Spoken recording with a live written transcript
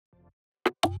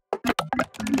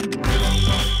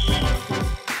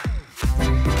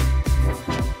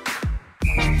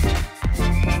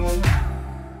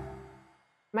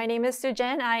my name is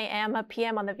Sujin. I am a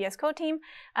PM on the VS Code team.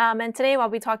 And today I'll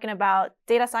be talking about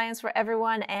data science for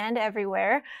everyone and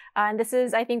everywhere. And this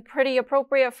is, I think, pretty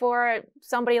appropriate for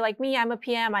somebody like me. I'm a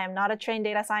PM. I am not a trained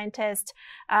data scientist,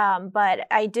 but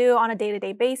I do on a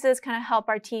day-to-day basis kind of help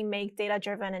our team make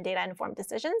data-driven and data-informed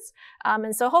decisions.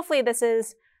 And so hopefully this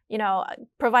is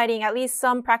providing at least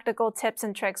some practical tips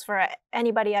and tricks for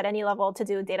anybody at any level to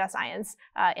do data science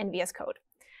in VS Code.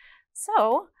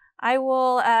 So I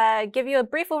will give you a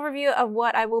brief overview of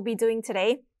what I will be doing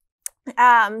today.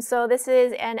 So this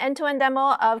is an end-to-end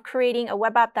demo of creating a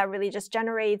web app that really just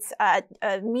generates a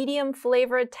medium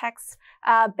flavored text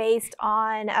based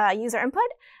on user input.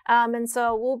 And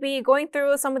so we'll be going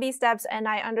through some of these steps, and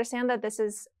I understand that this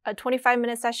is a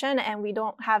 25-minute session and we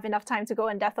don't have enough time to go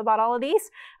in depth about all of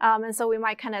these. And so we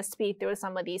might kind of speed through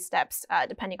some of these steps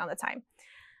depending on the time.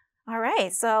 All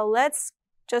right, so let's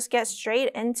just get straight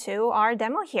into our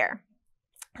demo here.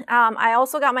 I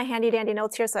also got my handy dandy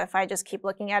notes here, so if I just keep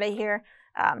looking at it here,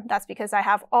 that's because I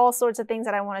have all sorts of things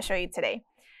that I want to show you today.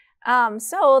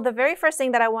 So the very first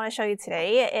thing that I want to show you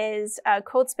today is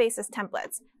Codespaces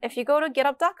templates. If you go to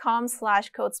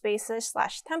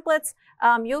github.com/codespaces/templates,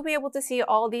 you'll be able to see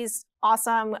all these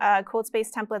awesome Codespace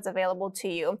templates available to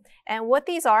you. And what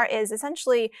these are is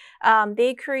essentially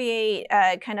they create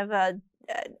kind of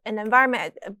an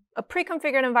environment, a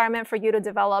pre-configured environment for you to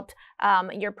develop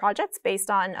your projects based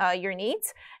on your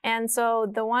needs. And so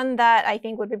the one that I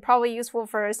think would be probably useful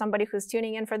for somebody who's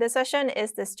tuning in for this session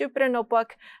is this Jupyter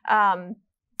Notebook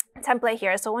template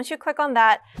here. So once you click on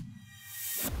that,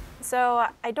 so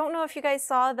I don't know if you guys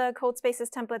saw the Codespaces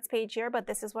templates page here, but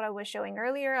this is what I was showing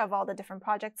earlier of all the different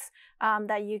projects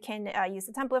that you can use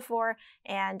the template for.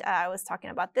 And I was talking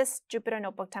about this Jupyter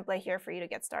Notebook template here for you to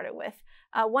get started with.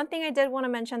 One thing I did want to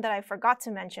mention that I forgot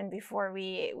to mention before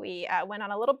we went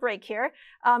on a little break here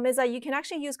is that you can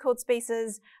actually use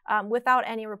Codespaces without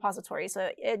any repository.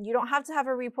 So you don't have to have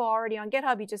a repo already on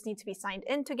GitHub. You just need to be signed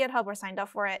into GitHub or signed up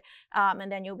for it,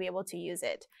 and then you'll be able to use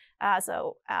it.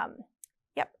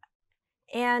 Yep.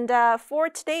 And for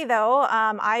today, though,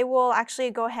 I will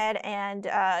actually go ahead and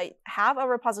have a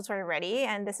repository ready.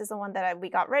 And this is the one that we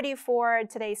got ready for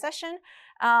today's session.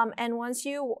 And once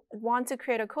you want to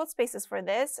create a Codespaces for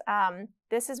this,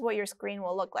 this is what your screen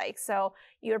will look like. So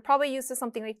you're probably used to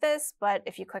something like this, but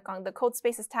if you click on the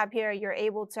Codespaces tab here, you're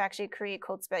able to actually create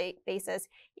Codespaces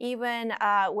even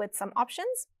with some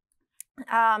options.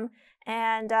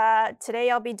 And today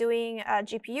I'll be doing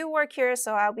GPU work here,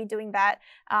 so I'll be doing that.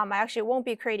 I actually won't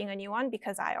be creating a new one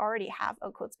because I already have a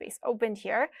Codespace opened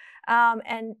here.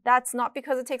 And that's not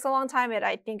because it takes a long time.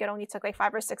 I think it only took like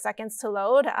 5 or 6 seconds to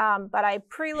load, but I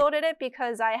preloaded it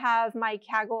because I have my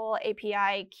Kaggle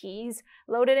API keys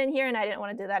loaded in here, and I didn't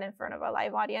want to do that in front of a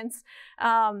live audience.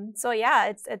 So yeah,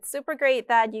 it's super great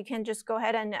that you can just go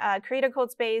ahead and create a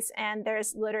Codespace, and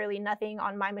there's literally nothing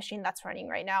on my machine that's running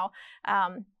right now.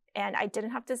 And I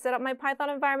didn't have to set up my Python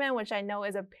environment, which I know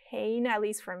is a pain, at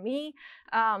least for me.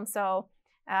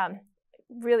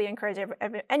 Really encourage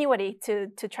anybody to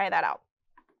try that out.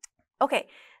 Okay,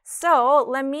 so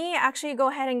let me actually go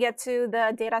ahead and get to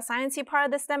the data science-y part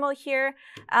of this demo here.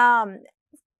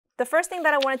 The first thing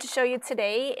that I wanted to show you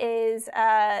today is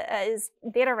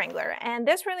Data Wrangler. And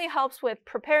this really helps with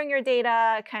preparing your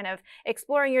data, kind of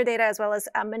exploring your data, as well as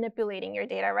manipulating your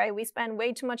data, right? We spend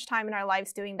way too much time in our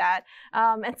lives doing that.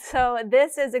 And so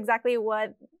this is exactly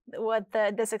what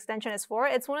this extension is for.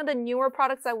 It's one of the newer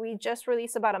products that we just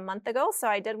released about a month ago. So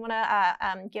I did want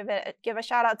to give a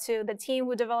shout out to the team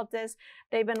who developed this.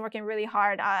 They've been working really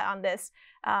hard on this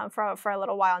for a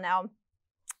little while now.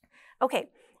 Okay.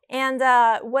 And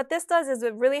what this does is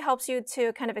it really helps you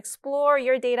to kind of explore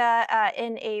your data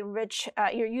in a rich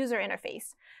your user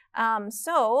interface.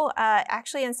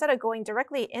 Actually, instead of going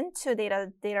directly into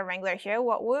Data Wrangler here,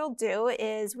 what we'll do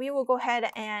is we will go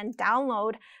ahead and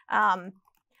download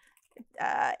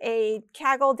a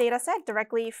Kaggle dataset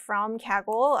directly from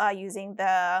Kaggle using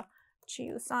the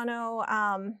Chiusano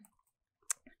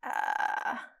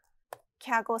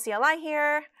Kaggle CLI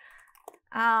here.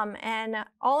 And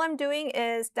all I'm doing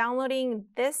is downloading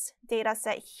this data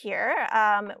set here,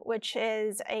 which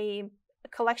is a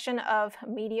collection of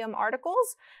Medium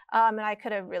articles. And I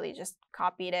could have really just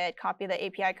copied the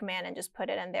API command and just put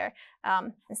it in there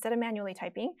instead of manually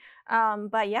typing.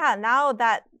 But yeah, now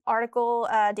that article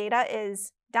data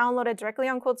is downloaded directly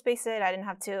on Codespaces. I didn't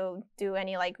have to do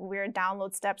any like weird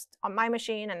download steps on my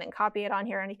machine and then copy it on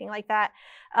here or anything like that.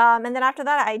 And then after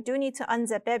that, I do need to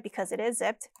unzip it because it is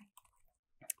zipped.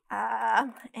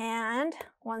 And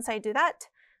once I do that,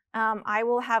 I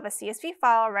will have a CSV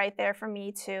file right there for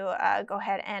me to go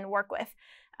ahead and work with.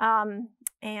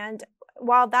 And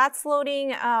while that's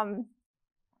loading,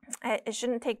 it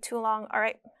shouldn't take too long. All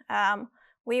right.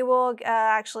 We will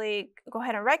actually go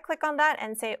ahead and right click on that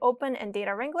and say open in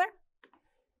Data Wrangler.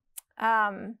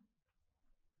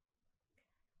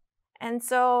 And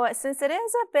so since it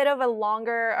is a bit of a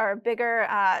longer or bigger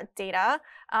data,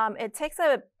 it takes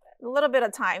a little bit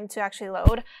of time to actually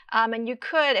load. And you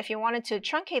could, if you wanted to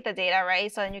truncate the data,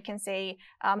 right? So then you can say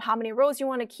how many rows you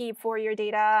want to keep for your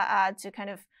data to kind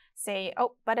of say,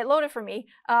 oh, but it loaded for me.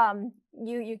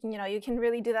 You can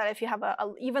really do that if you have a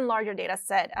even larger data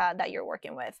set that you're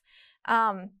working with.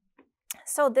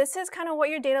 So this is kind of what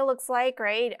your data looks like,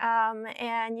 right?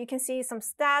 And you can see some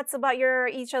stats about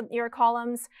each of your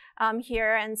columns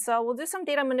here. And so we'll do some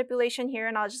data manipulation here,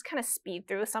 and I'll just kind of speed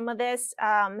through some of this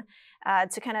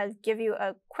to kind of give you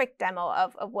a quick demo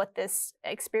of what this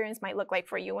experience might look like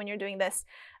for you when you're doing this.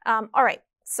 All right,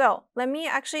 so let me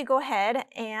actually go ahead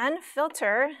and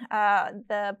filter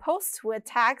the posts with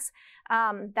tags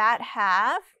that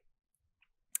have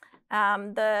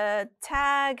the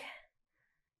tag,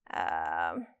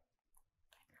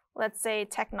 let's say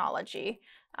technology,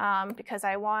 because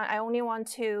I only want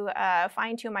to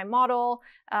fine tune my model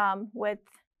with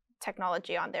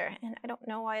technology on there. And I don't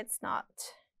know why it's not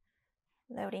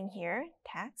loading here.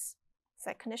 Tags,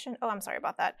 set condition. Oh, I'm sorry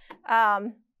about that.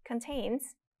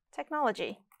 Contains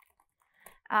technology.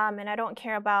 And I don't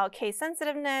care about case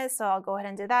sensitiveness, so I'll go ahead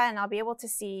and do that, and I'll be able to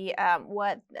see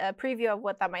what a preview of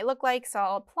what that might look like. So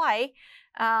I'll apply,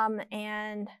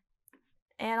 and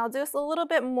I'll do this a little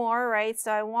bit more, right?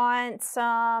 So I want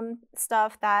some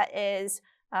stuff that is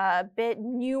a bit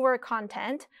newer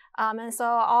content. And so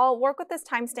I'll work with this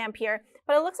timestamp here.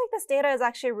 But it looks like this data is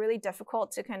actually really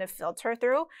difficult to kind of filter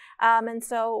through. And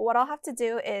so what I'll have to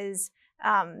do is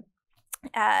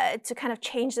to kind of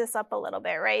change this up a little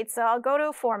bit, right? So I'll go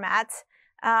to Format,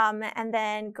 and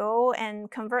then go and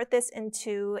convert this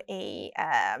into a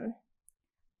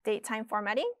date-time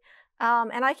formatting.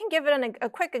 And I can give it a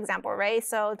quick example, right?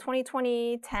 So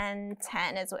 2020, 10,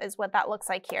 10 is what that looks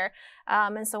like here.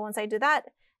 And so once I do that,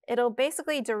 it'll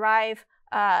basically derive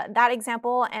that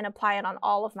example and apply it on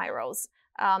all of my rows.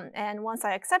 And once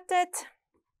I accept it,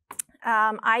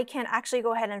 I can actually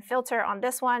go ahead and filter on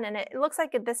this one. And it looks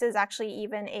like this is actually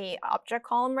even a object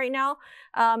column right now.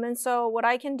 And so what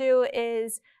I can do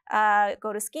is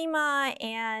go to Schema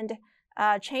and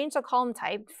change the column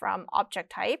type from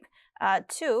object type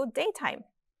to datetime.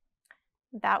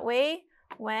 That way,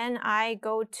 when I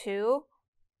go to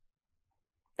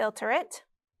filter it,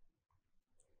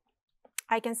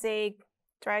 I can say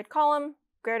derived column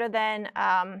greater than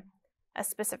a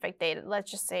specific date.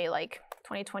 Let's just say like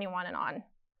 2021 and on.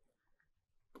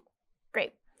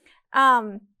 Great.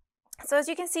 So as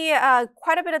you can see,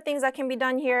 quite a bit of things that can be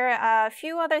done here. A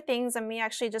few other things. Let me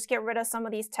actually just get rid of some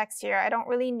of these texts here. I don't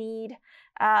really need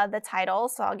the title,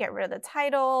 so I'll get rid of the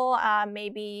title.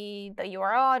 Maybe the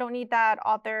URL, I don't need that.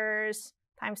 Authors,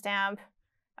 timestamp.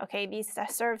 Okay, these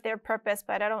serve their purpose,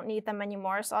 but I don't need them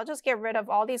anymore. So I'll just get rid of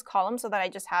all these columns so that I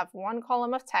just have one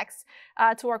column of text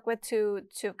to work with to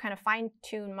kind of fine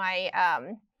tune my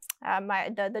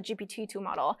the GPT-2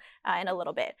 model in a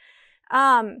little bit.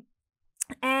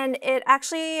 And it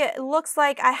actually looks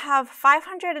like I have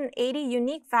 580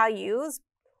 unique values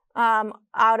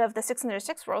out of the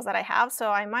 606 rows that I have.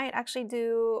 So I might actually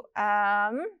do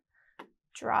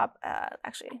drop.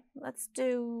 Actually, let's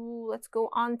go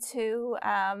on to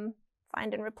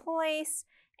find and replace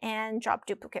and drop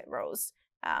duplicate rows.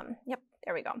 Yep,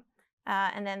 there we go.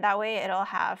 And then that way it'll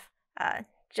have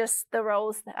just the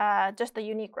rows, just the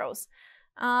unique rows.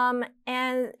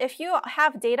 And if you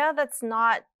have data that's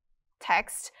not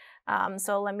text,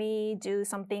 so let me do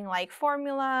something like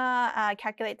formula,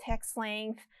 calculate text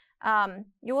length.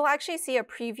 You will actually see a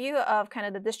preview of kind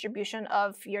of the distribution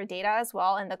of your data as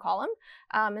well in the column.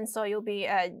 And so you'll be,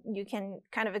 you can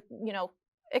kind of,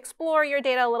 explore your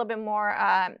data a little bit more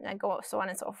and go so on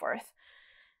and so forth.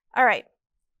 All right.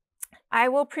 I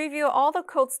will preview all the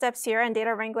code steps here, and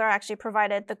Data Wrangler actually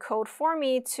provided the code for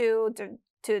me to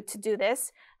do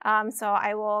this. So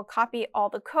I will copy all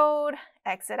the code,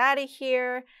 exit out of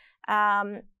here,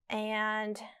 and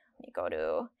let me go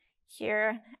to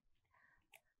here,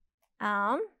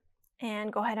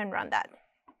 and go ahead and run that.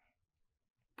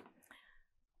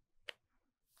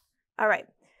 All right.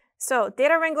 So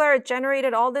Data Wrangler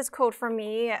generated all this code for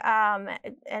me, and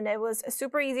it was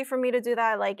super easy for me to do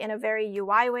that, like in a very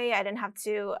UI way. I didn't have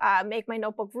to make my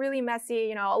notebook really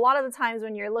messy. A lot of the times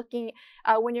when you're looking,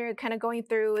 when you're kind of going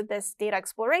through this data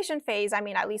exploration phase, I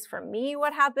mean, at least for me,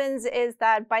 what happens is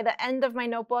that by the end of my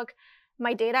notebook,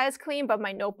 my data is clean, but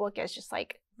my notebook is just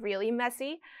like really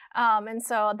messy. And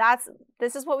so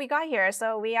this is what we got here.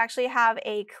 So we actually have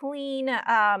a clean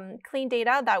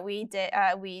data that we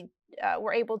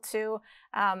were able to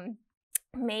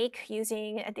make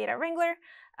using a Data Wrangler.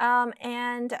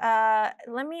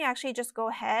 Let me actually just go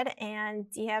ahead and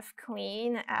df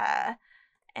clean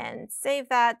and save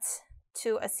that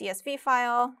to a CSV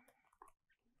file.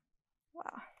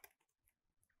 Wow.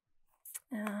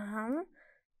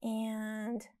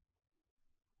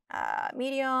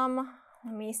 Medium,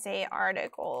 let me say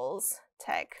articles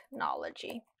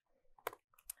technology.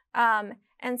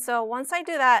 And so once I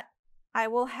do that, I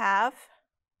will have,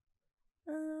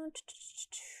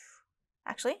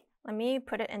 actually, let me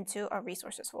put it into a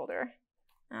resources folder.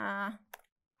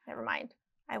 Never mind.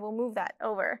 I will move that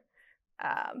over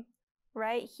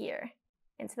right here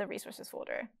into the resources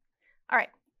folder. All right,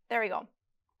 there we go.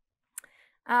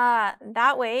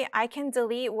 That way I can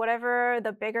delete whatever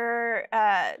the bigger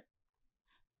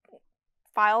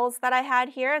files that I had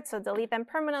here, so delete them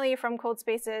permanently from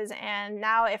Codespaces. And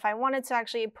now if I wanted to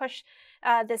actually push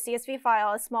the CSV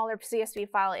file, a smaller CSV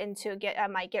file, into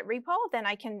my Git repo, then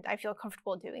I feel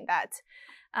comfortable doing that.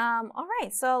 All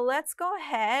right, so let's go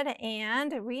ahead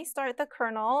and restart the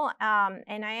kernel. And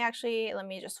let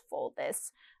me just fold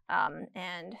this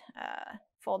and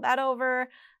fold that over.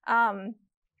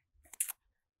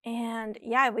 And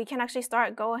yeah, we can actually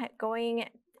start going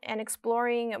and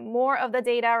exploring more of the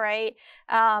data, right?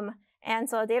 And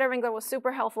so Data Wrangler was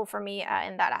super helpful for me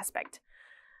in that aspect.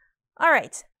 All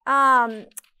right,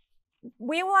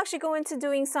 we will actually go into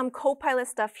doing some Copilot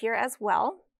stuff here as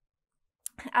well.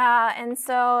 And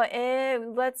so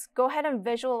let's go ahead and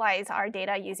visualize our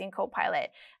data using Copilot.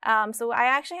 So I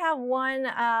actually have one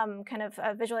kind of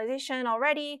visualization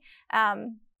already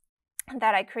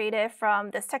that I created from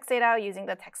this text data using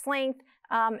the text length.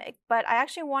 But I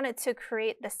actually wanted to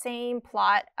create the same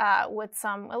plot with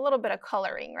a little bit of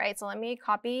coloring, right? So let me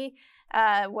copy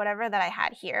whatever that I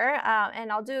had here,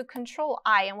 and I'll do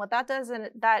Control-I. And what that does is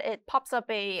that it pops up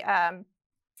a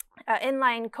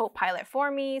inline Copilot for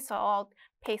me. So I'll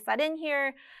paste that in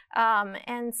here.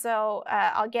 And so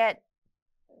I'll get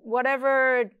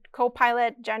whatever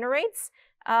Copilot generates.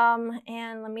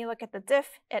 And let me look at the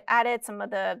diff. It added some of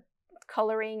the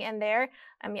coloring in there.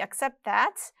 Let me accept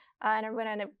that. And I'm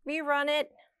going to rerun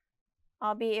it.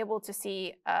 I'll be able to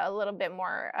see a little bit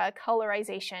more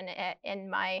colorization in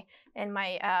my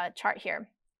chart here.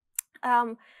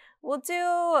 We'll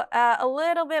do a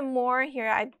little bit more here.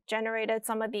 I generated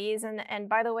some of these, and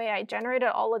by the way, I generated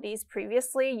all of these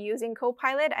previously using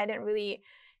Copilot. I didn't really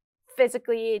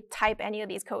physically type any of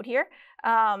these code here.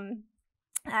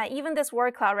 Even this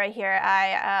word cloud right here,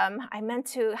 I meant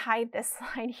to hide this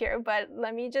slide here, but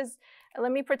let me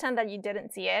pretend that you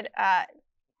didn't see it,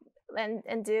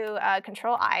 and do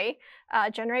Control-I,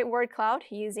 generate word cloud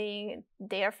using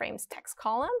data frames text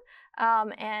column,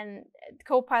 and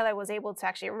Copilot was able to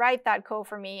actually write that code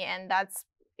for me, and that's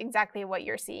exactly what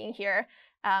you're seeing here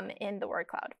in the word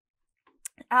cloud.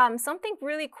 Something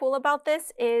really cool about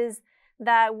this is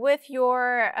that with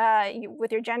your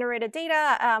generated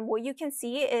data, what you can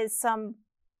see is some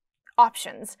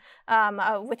options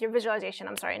with your visualization.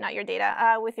 I'm sorry, not your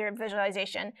data, with your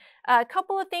visualization. A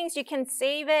couple of things: you can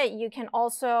save it. You can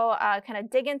also kind of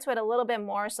dig into it a little bit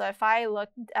more. So if I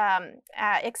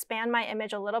expand my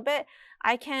image a little bit,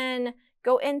 I can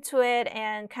go into it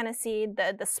and kind of see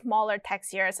the smaller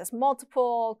text here. It says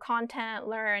multiple, content,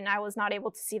 learn. I was not able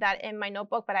to see that in my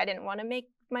notebook, but I didn't want to make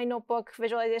my notebook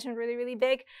visualization really, really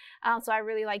big. So I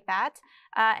really like that.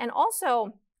 And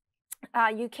also,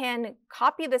 you can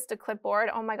copy this to clipboard.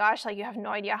 Oh my gosh, like you have no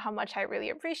idea how much I really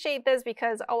appreciate this,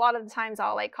 because a lot of the times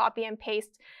I'll like copy and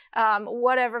paste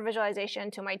whatever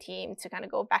visualization to my team to kind of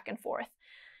go back and forth.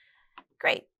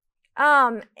 Great.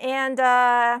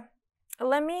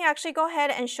 Let me actually go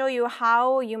ahead and show you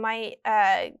how you might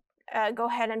go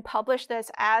ahead and publish this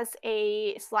as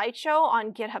a slideshow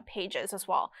on GitHub Pages as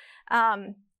well.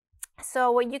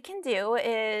 So what you can do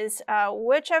is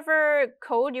whichever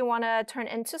code you want to turn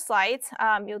into slides,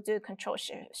 you'll do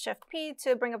Control-Shift-P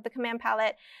to bring up the command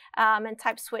palette, and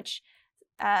type switch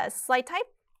slide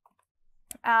type.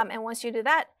 And once you do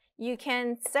that, you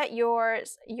can set your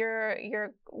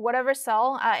whatever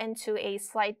cell into a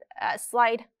slide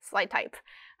type.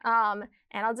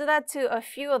 And I'll do that to a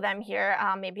few of them here.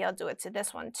 Maybe I'll do it to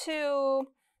this one too.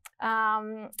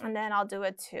 And then I'll do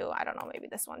it to, I don't know, maybe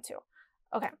this one too.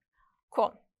 Okay,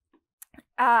 cool.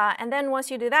 And then once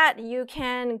you do that, you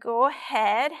can go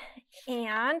ahead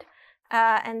and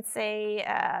say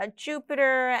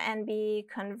Jupyter NB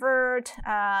convert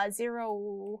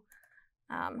 0.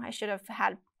 I should have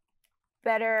had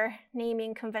better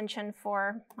naming convention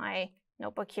for my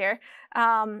notebook here.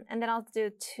 And then I'll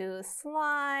do 2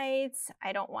 slides.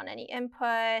 I don't want any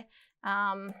input.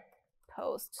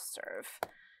 Post serve.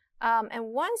 And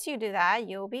once you do that,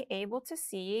 you'll be able to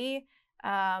see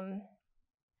kind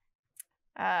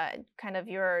of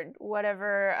your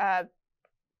whatever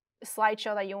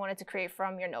slideshow that you wanted to create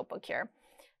from your notebook here.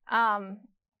 And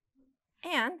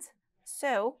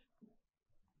so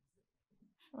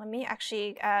let me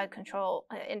actually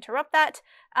interrupt that.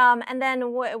 And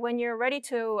then when you're ready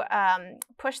to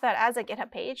push that as a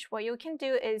GitHub page, what you can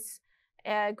do is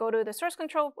go to the source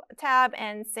control tab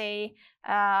and say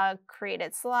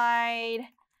created slides,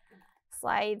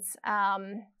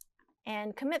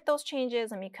 and commit those changes.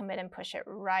 Let me commit and push it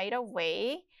right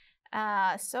away,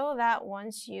 so that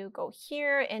once you go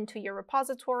here into your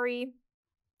repository,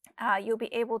 you'll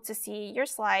be able to see your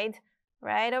slide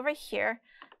right over here.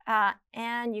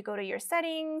 And you go to your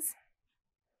settings,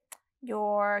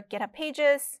 your GitHub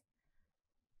pages,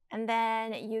 and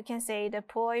then you can say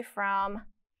deploy from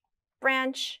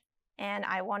branch, and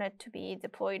I want it to be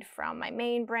deployed from my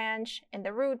main branch in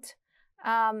the root.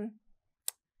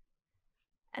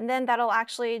 And then that'll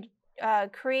actually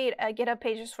create a GitHub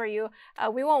pages for you.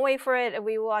 We won't wait for it.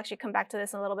 We will actually come back to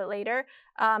this a little bit later.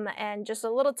 And just a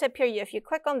little tip here: if you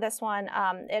click on this one,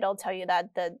 it'll tell you that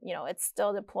it's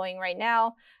still deploying right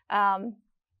now. And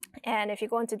if you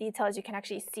go into details, you can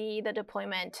actually see the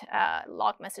deployment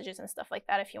log messages and stuff like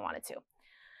that if you wanted to.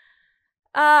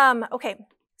 Okay,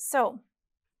 so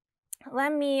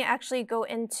let me actually go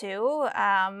into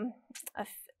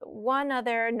one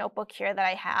other notebook here that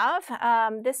I have.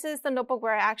 This is the notebook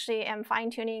where I actually am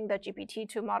fine-tuning the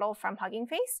GPT-2 model from Hugging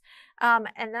Face.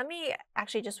 And let me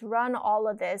actually just run all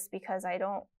of this because I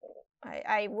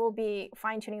will be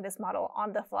fine-tuning this model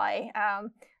on the fly.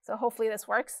 So hopefully this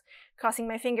works. Crossing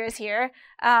my fingers here.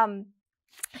 And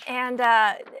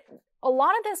a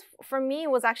lot of this for me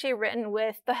was actually written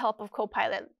with the help of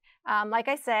Copilot. Like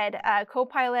I said,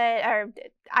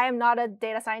 I am not a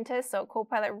data scientist, so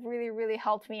Copilot really, really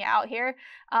helped me out here.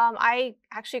 I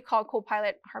actually call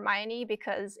Copilot Hermione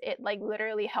because it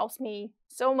literally helps me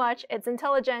so much. It's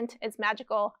intelligent, it's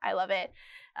magical, I love it.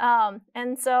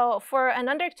 And so for an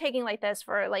undertaking like this,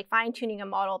 for fine-tuning a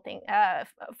model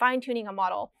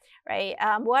right?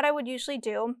 What I would usually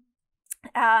do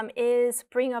is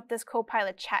bring up this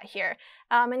Copilot chat here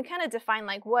and kind of define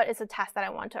what is the task that I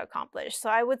want to accomplish. So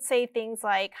I would say things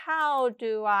like, how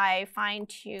do I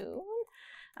fine-tune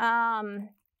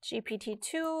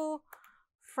GPT-2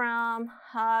 from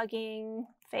Hugging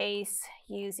Face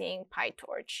using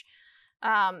PyTorch?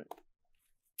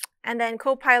 And then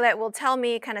Copilot will tell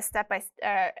me kind of step by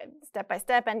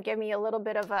step and give me a little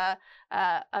bit of a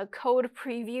code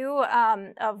preview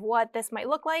of what this might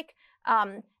look like.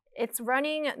 It's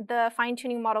running the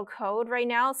fine-tuning model code right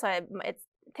now, so it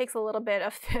takes a little bit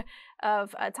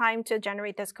of time to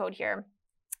generate this code here,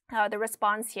 the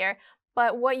response here.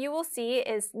 But what you will see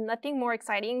is nothing more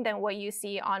exciting than what you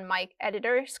see on my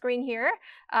editor screen here.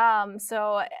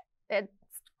 So it's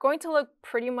going to look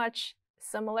pretty much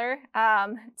similar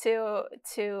to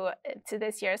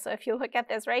this here. So if you look at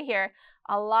this right here,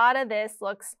 a lot of this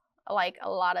looks like a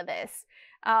lot of this.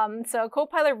 So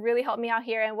Copilot really helped me out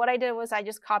here, and what I did was I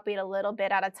just copied a little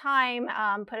bit at a time,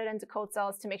 put it into code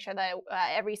cells to make sure that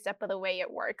every step of the way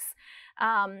it works.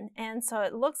 And so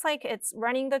it looks like it's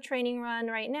running the training run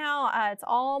right now. It's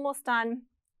almost done.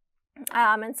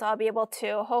 And so I'll be able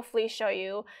to hopefully show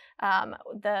you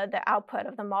the output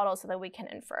of the model so that we can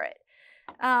infer it.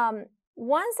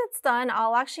 Once it's done,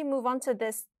 I'll actually move on to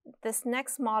this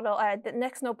next model, the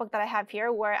next notebook that I have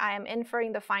here, where I am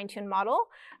inferring the fine-tuned model.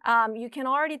 You can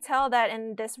already tell that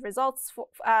in this results,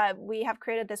 we have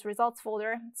created this results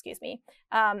folder. Excuse me.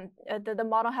 The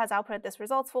model has outputted this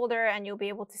results folder, and you'll be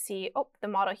able to see, the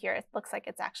model here. It looks like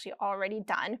it's actually already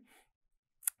done.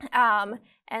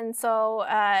 And so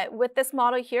with this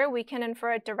model here, we can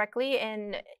infer it directly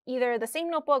in either the same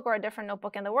notebook or a different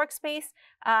notebook in the workspace.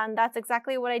 That's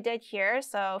exactly what I did here.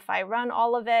 So if I run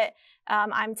all of it,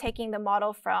 I'm taking the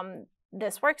model from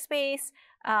this workspace,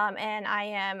 and I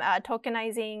am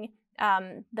tokenizing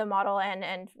the model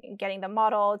and getting the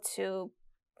model to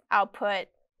output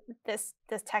this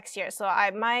text here. So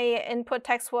my input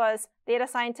text was data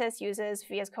scientist uses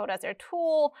VS Code as their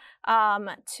tool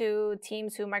to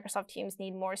teams who Microsoft Teams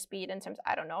need more speed in terms,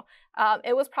 I don't know.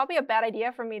 It was probably a bad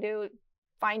idea for me to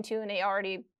fine-tune a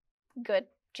already good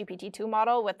GPT-2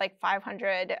 model with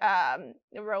 500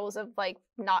 rows of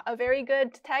not a very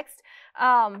good text.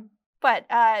 But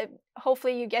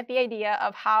hopefully you get the idea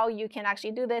of how you can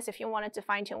actually do this. If you wanted to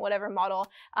fine-tune whatever model,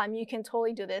 you can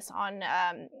totally do this on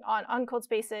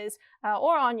Codespaces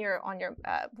or on your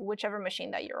whichever machine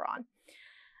that you're on.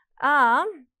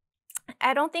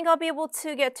 I don't think I'll be able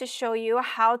to get to show you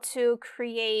how to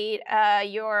create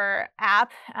your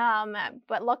app,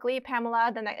 but luckily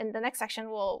Pamela, in the next section,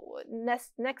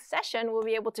 next session, we'll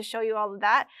be able to show you all of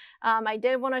that. I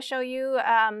did want to show you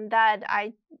that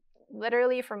I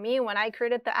literally, for me, when I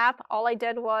created the app, all I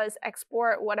did was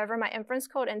export whatever my inference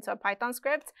code into a Python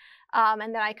script,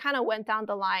 and then I kind of went down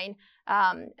the line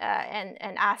and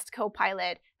asked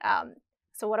Copilot,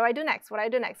 so what do I do next? What do I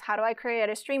do next? How do I create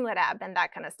a Streamlit app and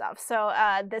that kind of stuff? So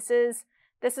this is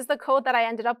the code that I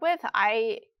ended up with.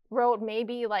 I wrote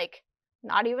maybe like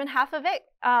not even half of it,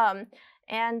 and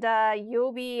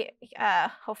you'll be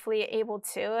hopefully able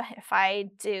to, if I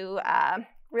do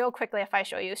real quickly, if I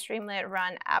show you Streamlit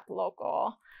run app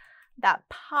local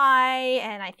 .py,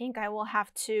 and I think I will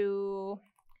have to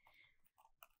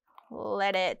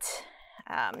let it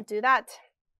do that.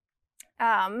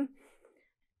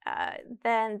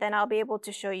 Then I'll be able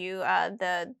to show you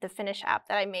the finished app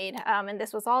that I made. And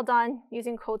this was all done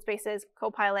using Codespaces,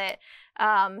 Copilot.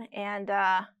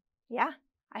 Yeah,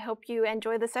 I hope you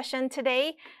enjoy the session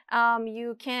today.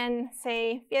 You can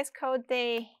say VS Code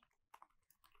Day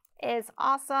is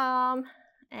awesome,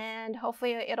 and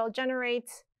hopefully it'll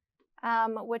generate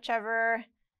whichever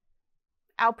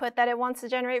output that it wants to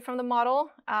generate from the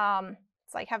model.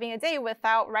 It's like having a day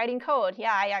without writing code.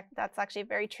 Yeah, that's actually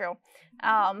very true.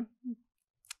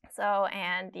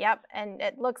 Yep, and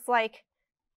it looks like,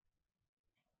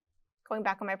 going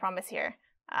back on my promise here,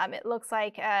 it looks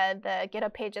like the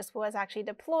GitHub pages was actually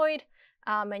deployed,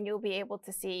 and you'll be able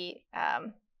to see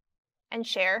and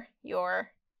share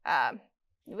your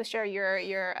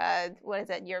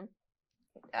your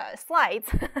slides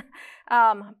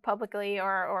publicly,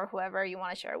 or whoever you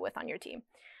want to share it with on your team.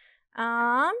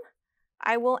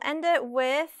 I will end it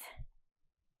with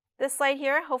this slide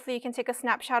here. Hopefully you can take a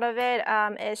snapshot of it.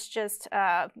 It's just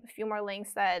a few more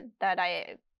links that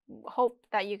I hope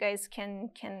that you guys can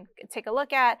take a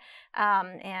look at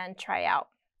and try out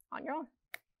on your own.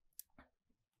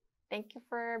 Thank you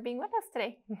for being with us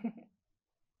today.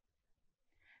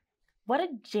 What a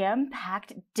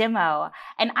jam-packed demo.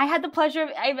 And I had the pleasure of,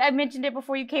 I mentioned it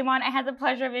before you came on, I had the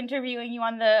pleasure of interviewing you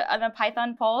on the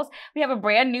Python Pulse. We have a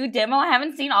brand new demo. I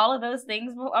haven't seen all of those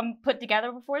things put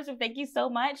together before, so thank you so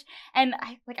much. And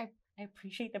I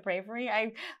appreciate the bravery.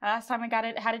 Last time I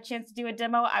had a chance to do a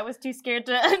demo, I was too scared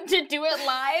to do it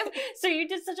live. So you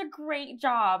did such a great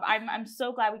job. I'm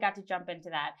so glad we got to jump into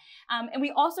that. And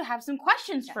we also have some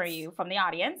questions for you from the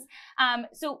audience.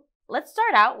 So let's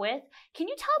start out with, can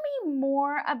you tell me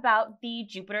more about the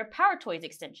Jupyter PowerToys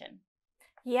extension?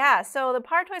 Yeah, so the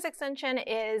PowerToys extension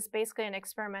is basically an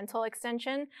experimental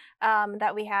extension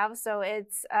that we have. So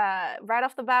it's right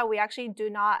off the bat, we actually do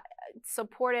not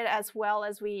support it as well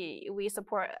as we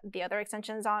support the other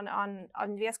extensions on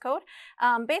VS Code.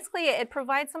 Basically, it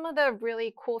provides some of the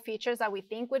really cool features that we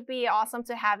think would be awesome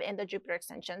to have in the Jupyter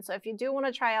extension. So if you do want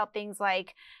to try out things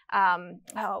like,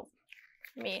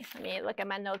 let me look at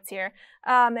my notes here.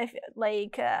 Kernel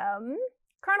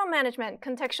management,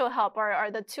 contextual help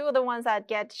are the two of the ones that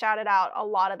get shouted out a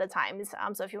lot of the times.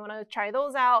 So if you want to try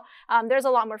those out, there's a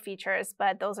lot more features,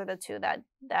 but those are the two that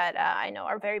I know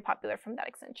are very popular from that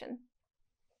extension.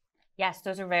 Yes,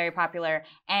 those are very popular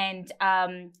and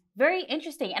very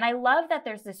interesting. And I love that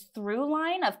there's this through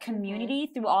line of community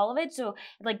through all of it. So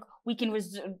like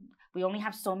we only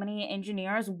have so many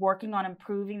engineers working on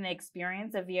improving the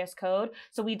experience of VS Code.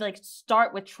 So we'd like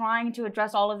start with trying to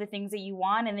address all of the things that you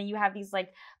want. And then you have these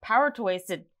like PowerToys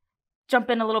to jump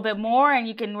in a little bit more, and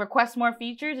you can request more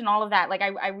features and all of that. Like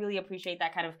I really appreciate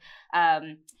that kind of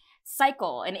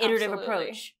cycle and iterative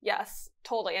approach. Yes,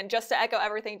 totally. And just to echo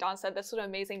everything Dawn said, this was an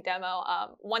amazing demo.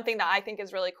 One thing that I think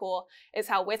is really cool is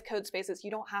how with Codespaces,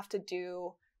 you don't have to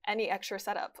do any extra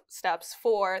setup steps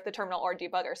for the terminal or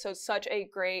debugger. So it's such a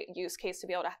great use case to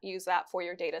be able to use that for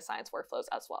your data science workflows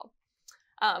as well.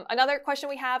 Another question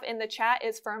we have in the chat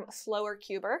is from Slower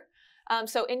Cuber.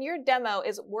 So in your demo,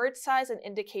 is word size an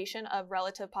indication of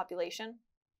relative population?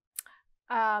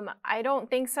 I don't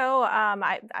think so.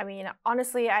 I mean,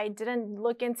 honestly, I didn't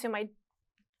look into my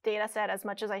data set as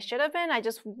much as I should have been. I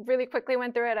just really quickly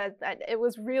went through it. It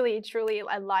was really, truly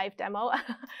a live demo.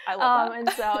 I love that. And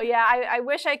so, yeah, I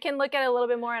wish I can look at it a little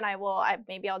bit more, and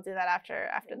maybe I'll do that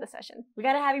after the session. We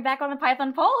got to have you back on the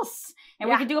Python Pulse, and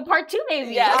we could do a part 2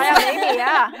 maybe. Yeah, maybe,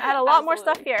 yeah. I had a lot more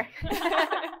stuff here.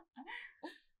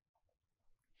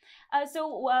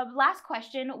 Last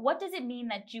question, what does it mean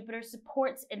that Jupyter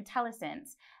supports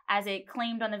IntelliSense as it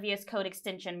claimed on the VS Code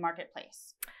extension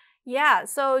marketplace? Yeah,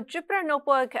 so Jupyter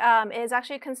Notebook is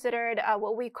actually considered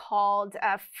what we called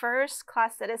a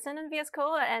first-class citizen in VS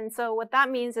Code. And so what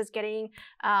that means is getting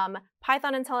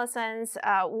Python IntelliSense,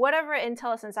 whatever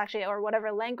IntelliSense actually, or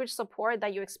whatever language support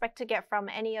that you expect to get from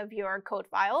any of your code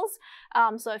files.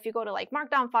 So if you go to like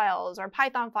Markdown files or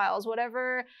Python files,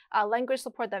 whatever language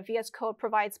support that VS Code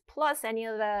provides, plus any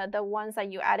of the ones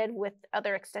that you added with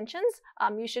other extensions,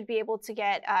 you should be able to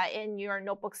get in your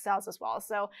notebook cells as well.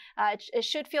 So it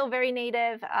should feel very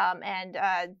native, and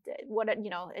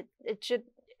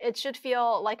it should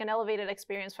feel like an elevated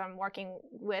experience from working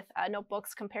with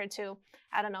notebooks compared to,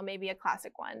 I don't know, maybe a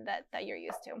classic one that you're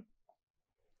used to.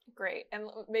 Great. And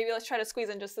maybe let's try to squeeze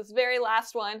in just this very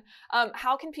last one.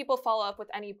 How can people follow up with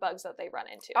any bugs that they run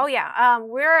into? Oh yeah,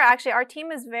 our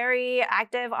team is very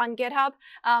active on GitHub.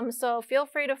 So feel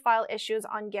free to file issues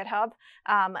on GitHub.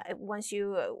 Once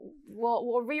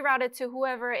we'll reroute it to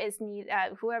whoever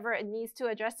needs to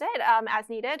address it as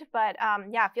needed. But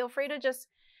yeah, feel free to just,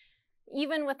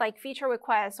 even with like feature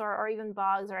requests or even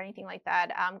bugs or anything like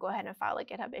that, go ahead and file a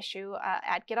GitHub issue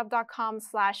at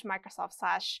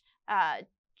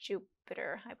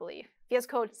github.com/Microsoft/Jupyter, I believe. VS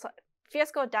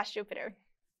Code-Jupyter.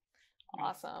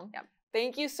 Awesome. Yep.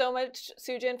 Thank you so much,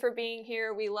 Sujin, for being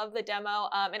here. We love the demo.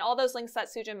 And all those links that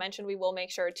Sujin mentioned, we will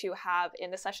make sure to have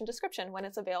in the session description when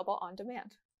it's available on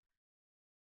demand.